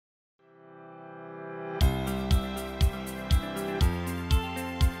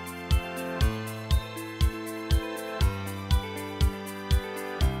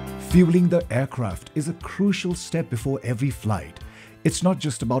Fueling the aircraft is a crucial step before every flight. It's not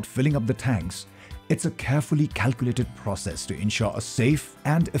just about filling up the tanks, it's a carefully calculated process to ensure a safe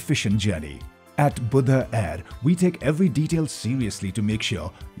and efficient journey. At Buddha Air, we take every detail seriously to make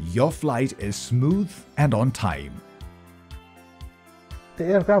sure your flight is smooth and on time. The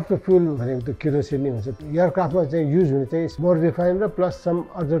aircraft fuel भनेको kerosene हुन्छ. एयरक्राफ्टमा चाहिँ use हुने चाहिँ more refined र plus some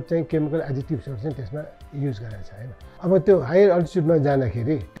other चाहिँ chemical एडिटिभ्सहरु चाहिँ त्यसमा use गरेको छ हैन. अब त्यो हायर अल्टिट्युडमा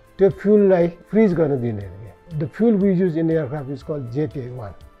जाँदाखेरि त्यो फ्युललाई फ्रिज गर्न दिने हो. The fuel we use in aircraft is called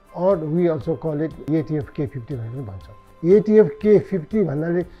JT1 or we also call it ATF K50 भनेर भन्छौँ. ATF K50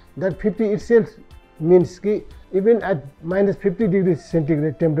 भन्नाले that 50 itself means कि even at minus 50 degrees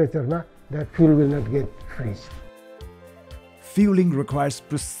centigrade temperature that fuel will not get freeze. Fueling requires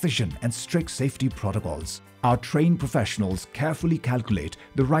precision and strict safety protocols. Our trained professionals carefully calculate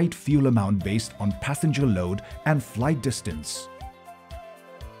the right fuel amount based on passenger load and flight distance.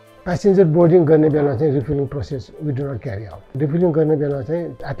 Passenger boarding गर्ने बेला चाहिँ refueling process we do not carry out. Refueling गर्ने बेला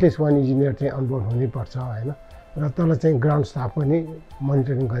चाहिँ at least one engineer चाहिँ on board हुनै पर्छ हैन. र तल चाहिँ ground staff पनि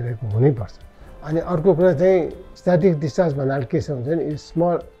monitoring गरिरहेको हुनै पर्छ. अनि अर्को कुरा चाहिँ static discharge भन्नाले के छ भने नि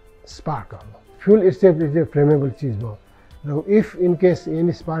small spark हो. Fuel itself is a flammable चिज हो. Now, if in case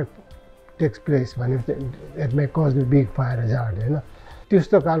any spark takes place, it may cause a big fire hazard.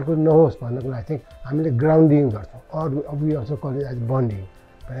 त्यस्तो खालको नहोस् भन्नको लागि चाहिँ हामीले ग्राउन्डिङ गर्छौँ or we also call it as bonding.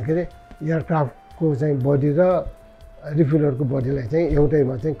 भन्दाखेरि एयरक्राफ्टको चाहिँ बडी र रिफ्युलरको बडीलाई चाहिँ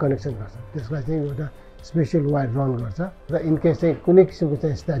एउटैमा चाहिँ कनेक्सन गर्छ. त्यसलाई चाहिँ एउटा स्पेशल वायर रन गर्छ र इन केस चाहिँ कुनै किसिमको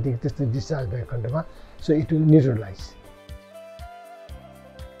चाहिँ स्ट्याटिक त्यस्तो डिस्चार्ज भएको खण्डमा so it will neutralise.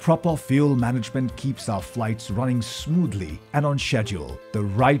 Proper fuel management keeps our flights running smoothly and on schedule. The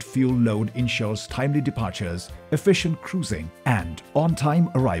right fuel load ensures timely departures, efficient cruising, and on-time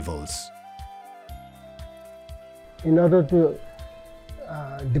arrivals. In order to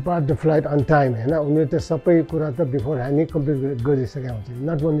depart the flight on time, उनीहरु त सबै कुरा त beforehand नै complete गरिसकेका हुन्छन्.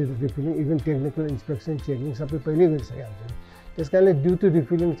 Not only the refueling, even technical inspection, checking सबै पहिल्यै गरिसकेका हुन्छन्. त्यसकारणले due to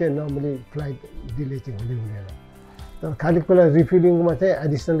refueling चाहिँ normally flight delay चाहिँ हुँदैन. खाली पहिला रिफ्युलिङमा चाहिँ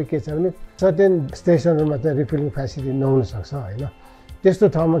एडिसनली के छ भने सर्टेन स्टेसनहरुमा चाहिँ रिफ्युलिङ फेसिलिटी नहुन सक्छ हैन. त्यस्तो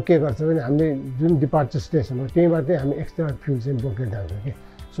ठाउँमा के गर्छ भने हामीले जुन डिपार्चर स्टेसन हो त्यहीबाट चाहिँ हामी एक्स्ट्रा फ्युल चाहिँ बोकेर जान्छौँ के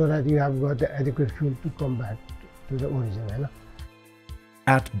so that you have got the adequate fuel to come back to the origin हैन.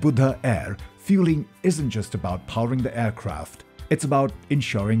 At Buddha Air, fueling isn't just about powering the aircraft. It's about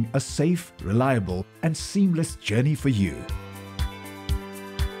ensuring a safe, reliable, and seamless journey for you.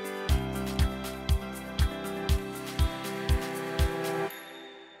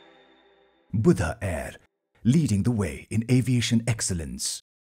 Buddha Air, leading the way in aviation excellence.